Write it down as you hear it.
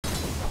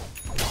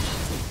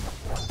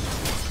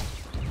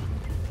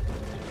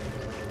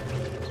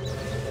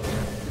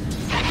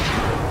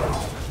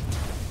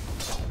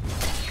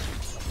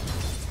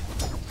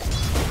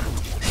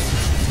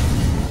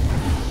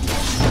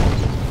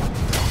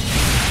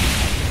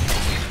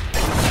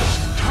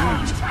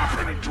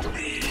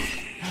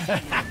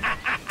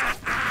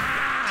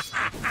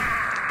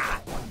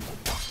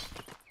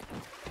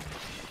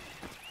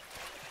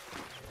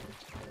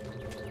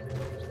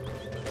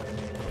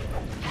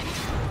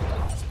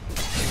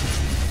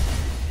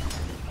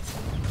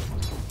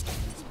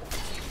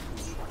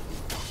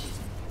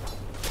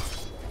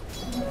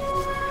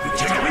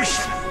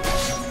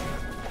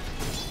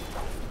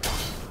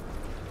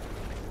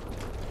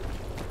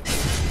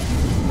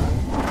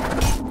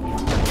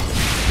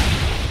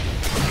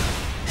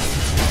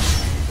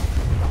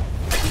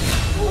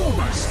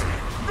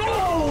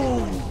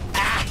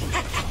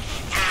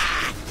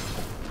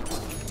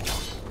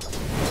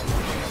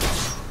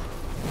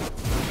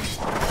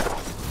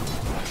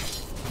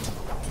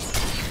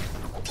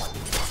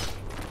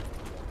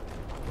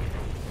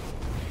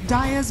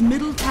Dire's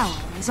middle tower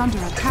is under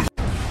attack.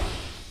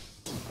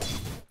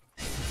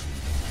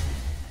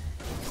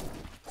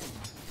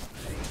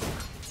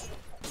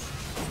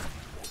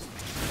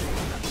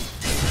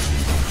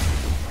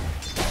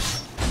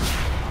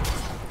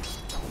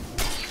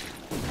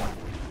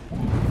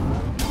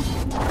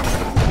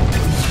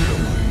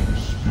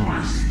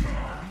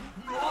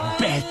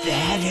 Bet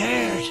that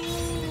hurt.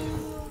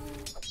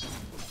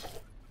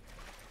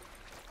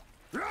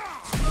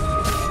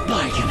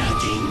 Bargain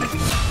hunting.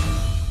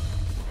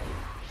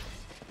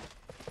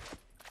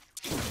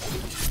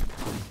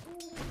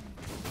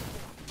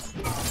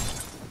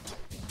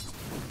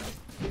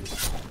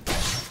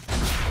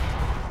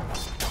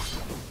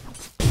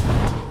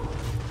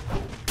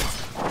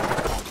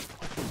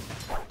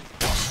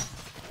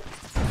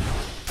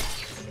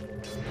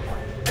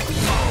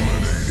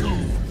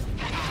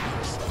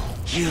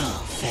 You'll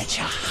fetch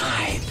a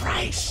high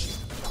price.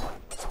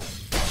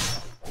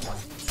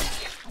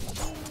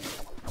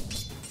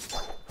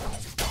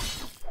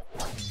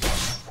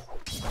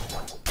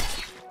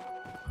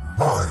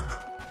 Mine.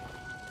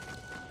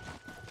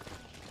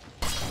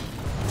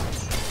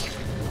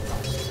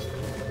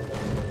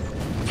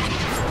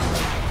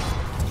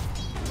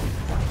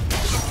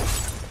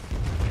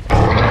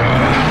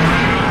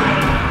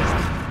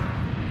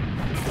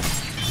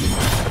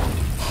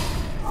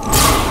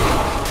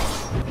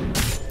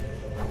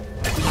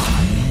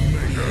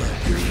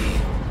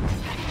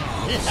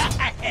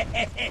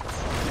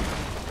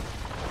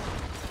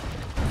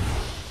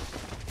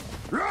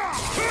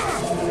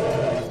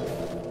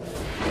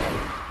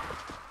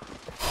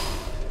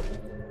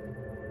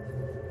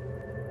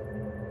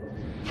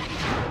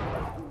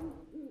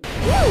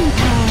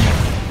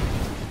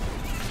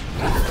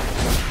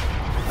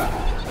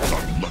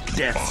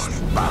 Death's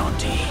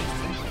bounty.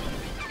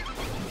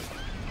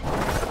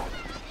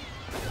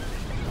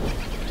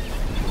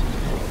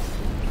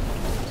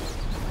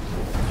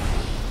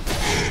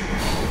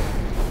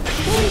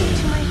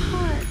 To my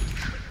heart.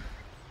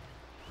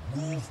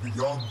 Move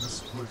beyond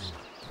this plane.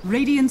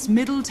 Radiant's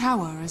middle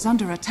tower is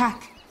under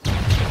attack.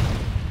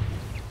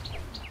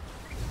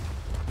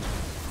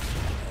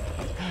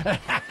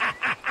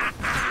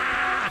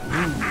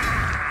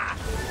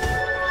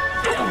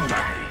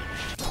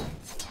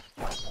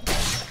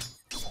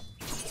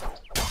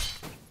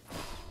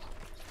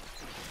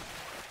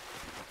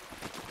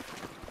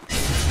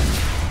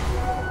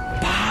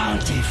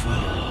 Bountiful.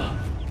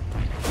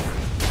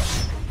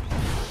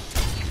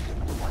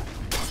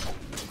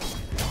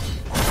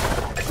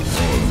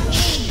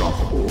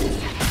 Unstoppable.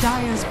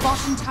 Dire's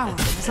bottom tower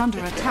is under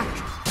attack.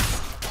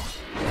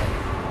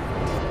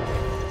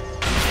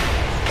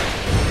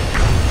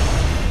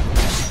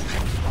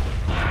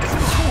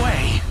 Go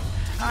away.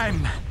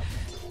 I'm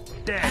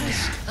dead.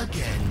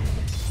 Again.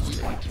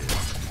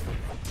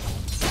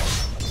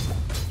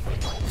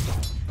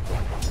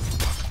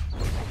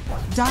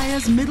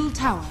 Dire's middle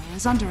tower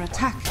is under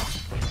attack.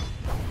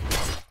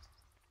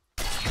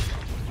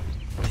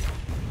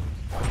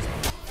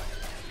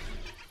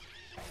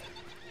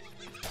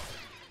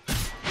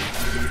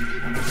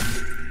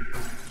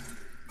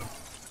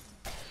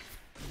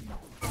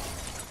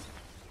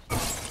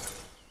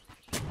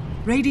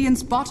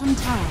 Radiant's bottom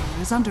tower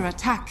is under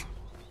attack.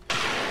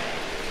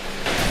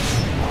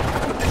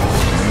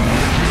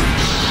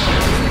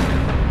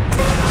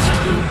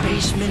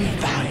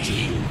 Basement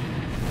bounty.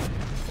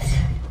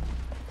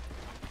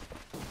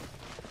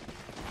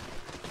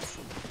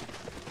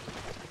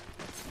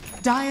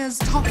 Dire's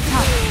top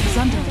tower is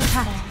under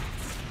attack.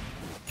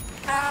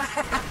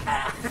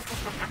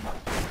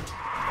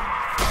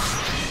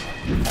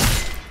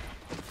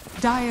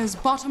 Dire's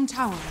bottom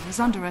tower is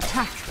under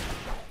attack.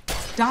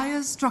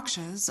 Dire's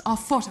structures are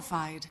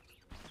fortified.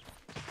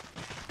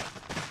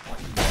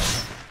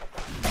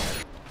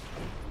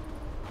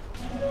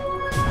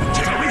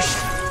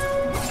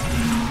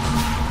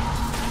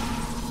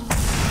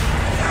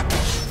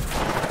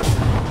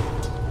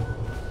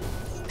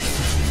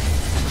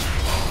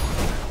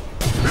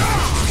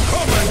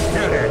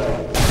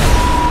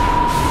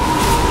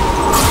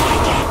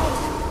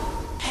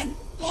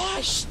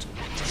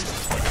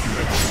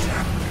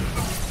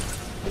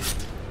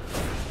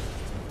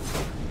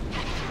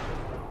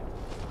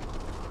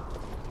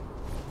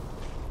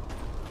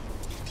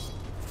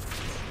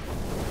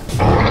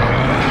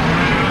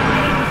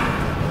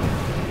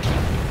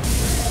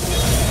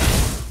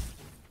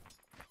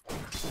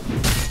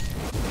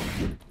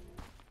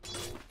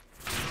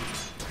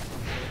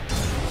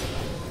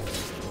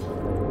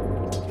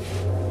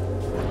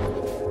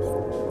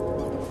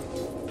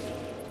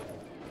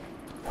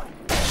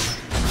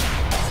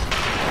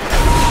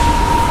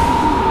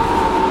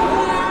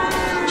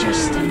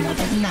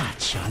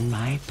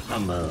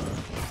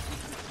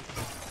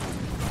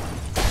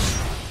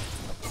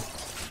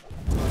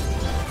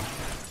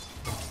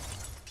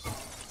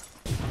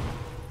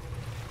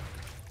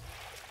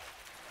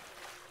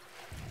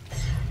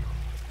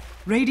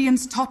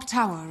 Radiant's top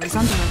tower is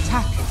under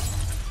attack.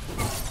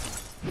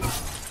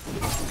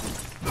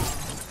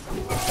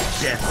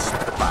 Death's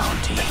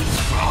bounty.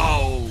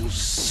 Foul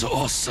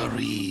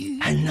sorcery.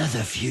 Another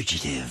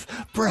fugitive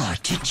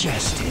brought to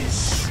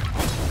justice.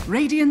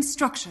 Radiant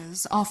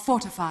structures are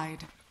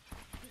fortified.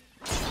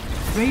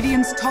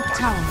 Radiant's top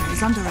tower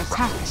is under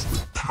attack.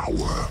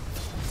 Power.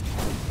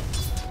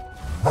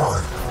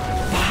 Mine.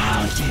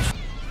 Bounty.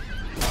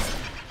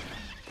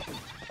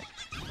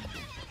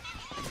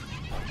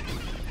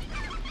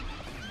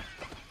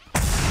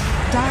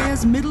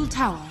 Dire's middle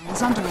tower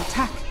is under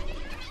attack.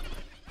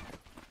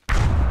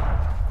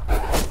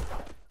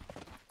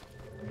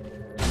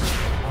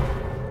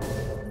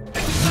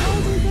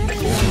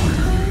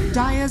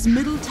 Dire's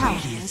middle tower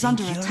is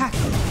under attack.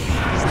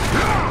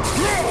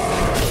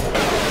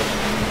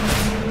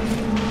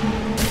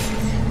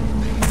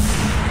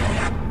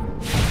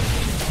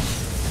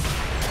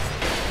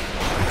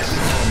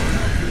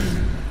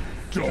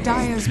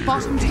 Dire's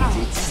bottom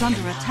tower is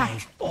under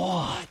attack.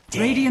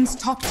 Radiant's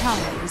top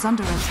tower is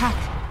under attack.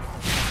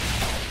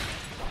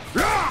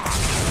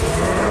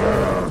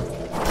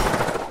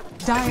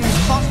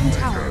 Dire's bottom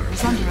tower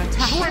is under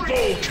attack.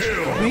 Triple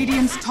kill!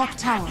 Radiant's top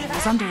tower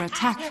is under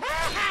attack.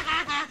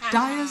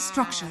 Dire's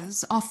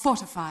structures are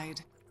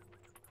fortified.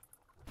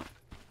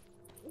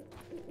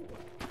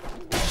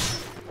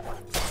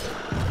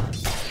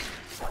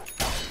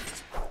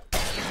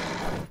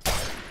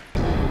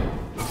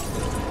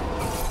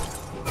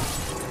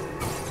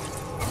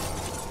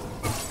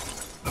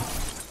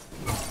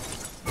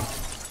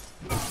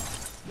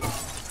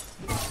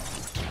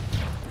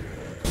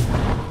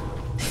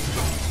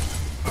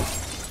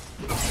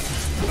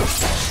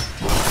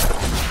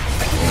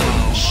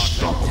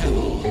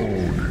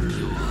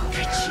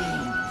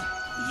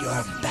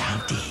 Your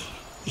bounty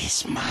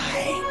is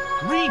mine.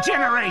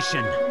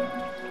 Regeneration.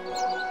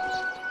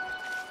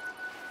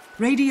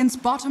 Radiant's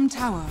bottom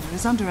tower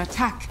is under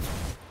attack.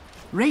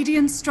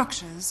 Radiant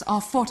structures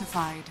are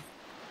fortified.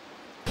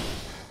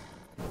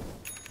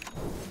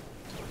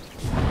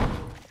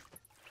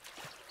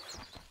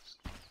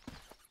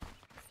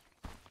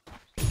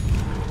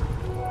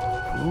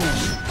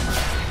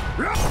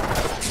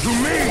 To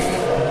me!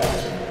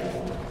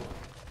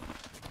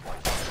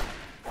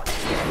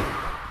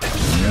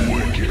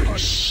 Wicked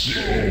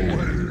soul!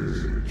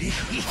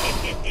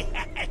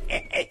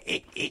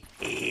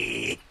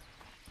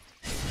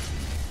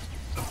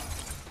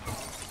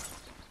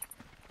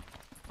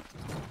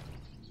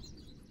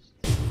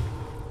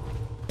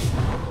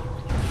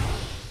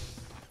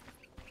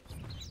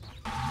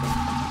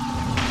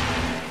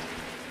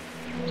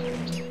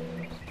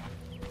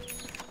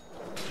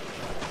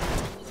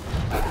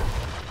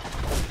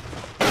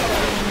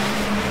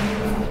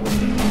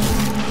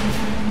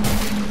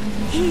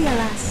 Heal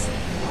us.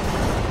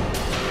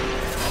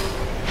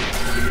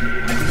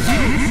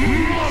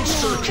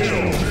 Monster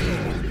kill!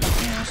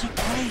 There's a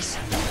place.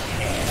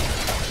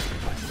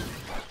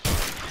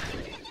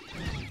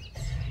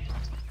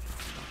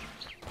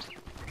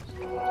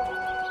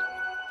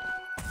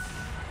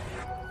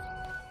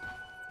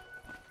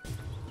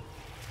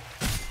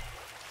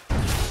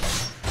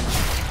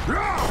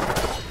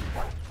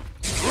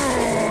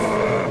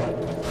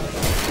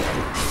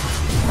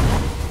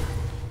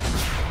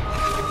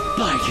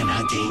 Bargain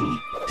hunting.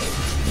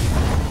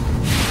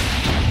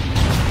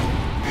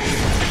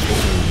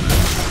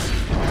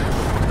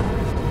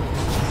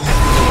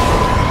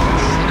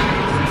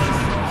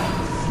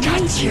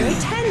 Nature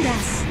attend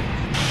us.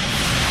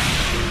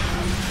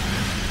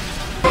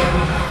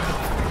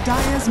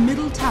 Dire's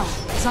middle tower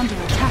is under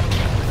attack.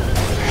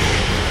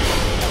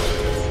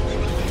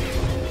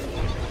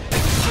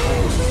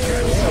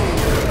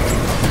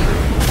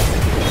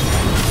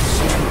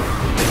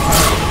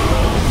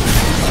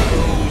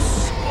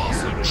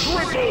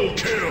 Triple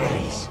kill!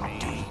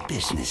 Doing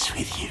business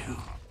with you.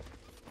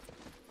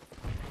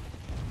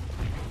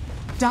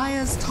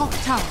 Dire's top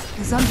tower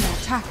is under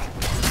attack.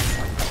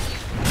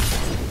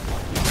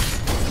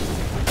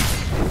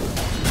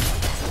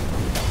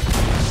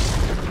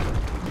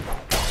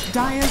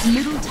 Dire's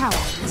middle tower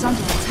is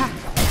under attack.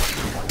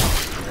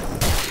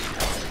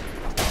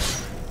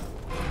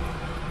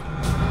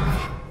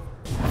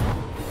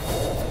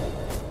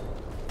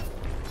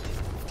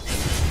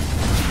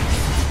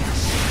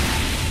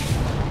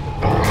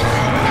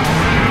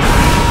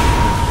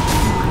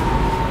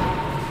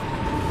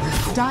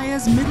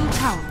 Dire's middle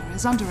tower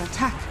is under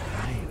attack.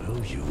 I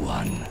owe you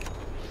one.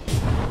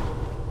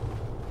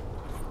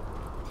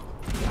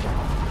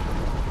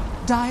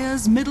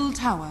 Dire's middle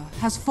tower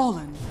has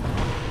fallen.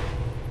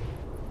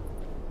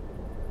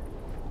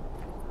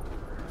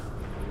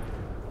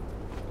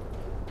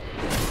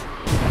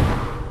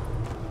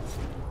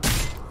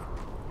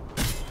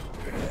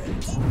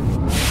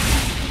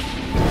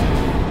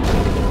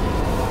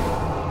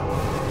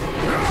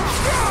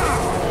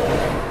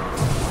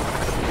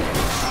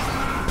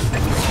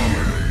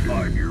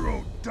 My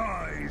hero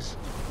dies!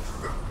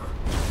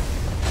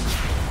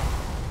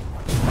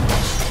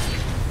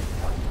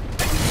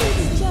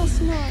 It's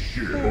just not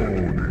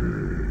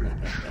fair.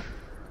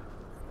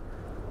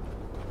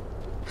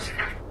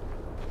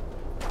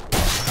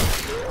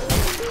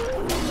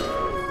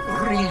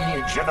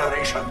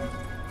 generation.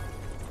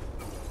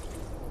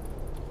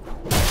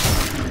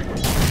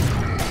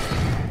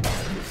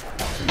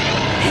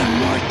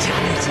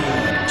 Immortality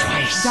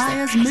twice.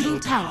 Dire's middle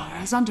tower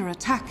is under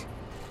attack.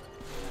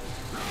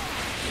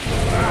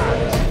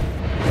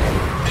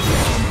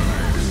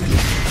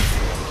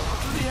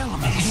 The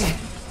elements.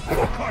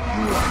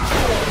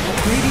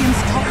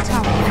 Radiant's top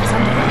tower is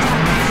under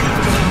attack.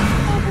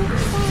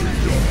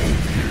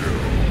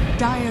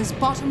 Dire's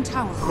bottom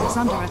tower is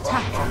under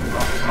attack.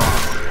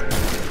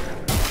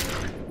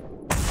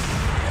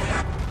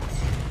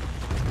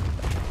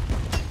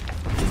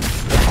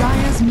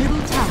 Dire's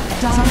middle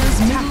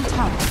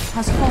tower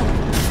has fallen.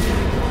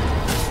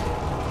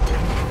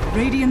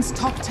 Radiant's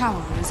top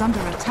tower is under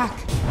attack.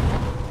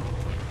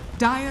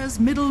 Dire's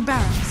middle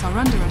barracks are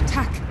under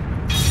attack.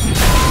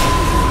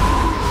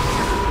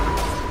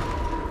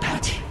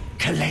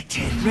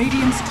 Collected.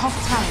 Radiant's top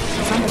tower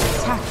is under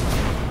attack.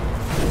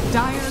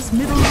 Dire's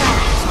middle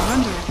barracks are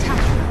under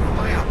attack.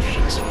 My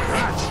options are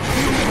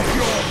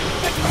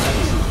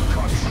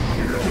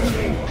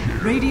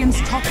Radiant's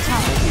top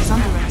tower is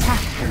under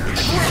attack.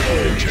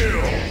 Triple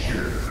kill.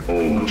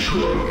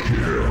 Ultra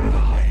kill.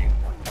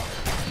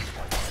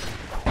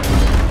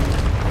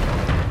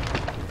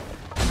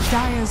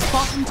 Dire's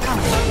bottom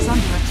tower is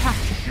under attack.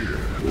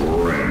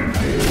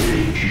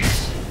 Rampage.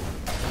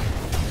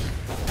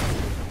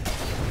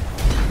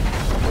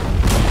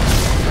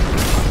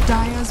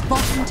 Dire's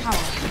bottom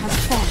tower has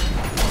fallen.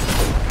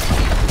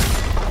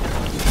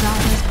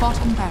 Dire's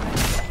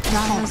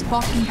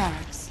bottom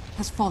barracks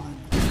has fallen.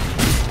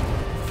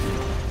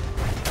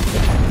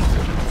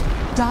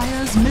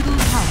 Dire's middle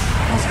tower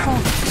has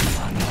fallen.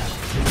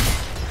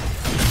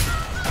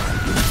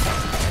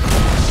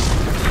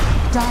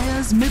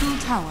 Dire's middle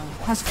tower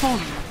has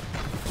fallen.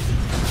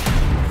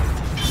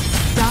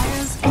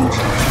 Dire's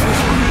ancient is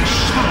under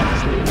attack.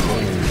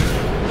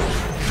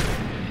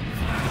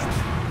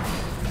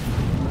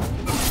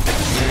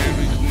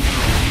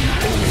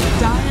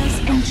 Dire's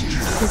ancient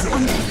is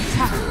under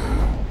attack.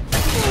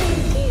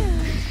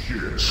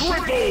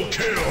 Triple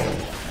kill.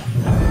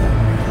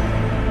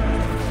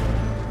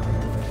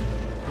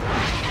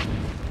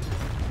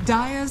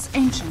 Dire's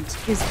ancient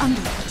is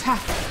under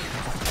attack.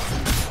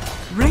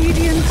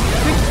 Radiant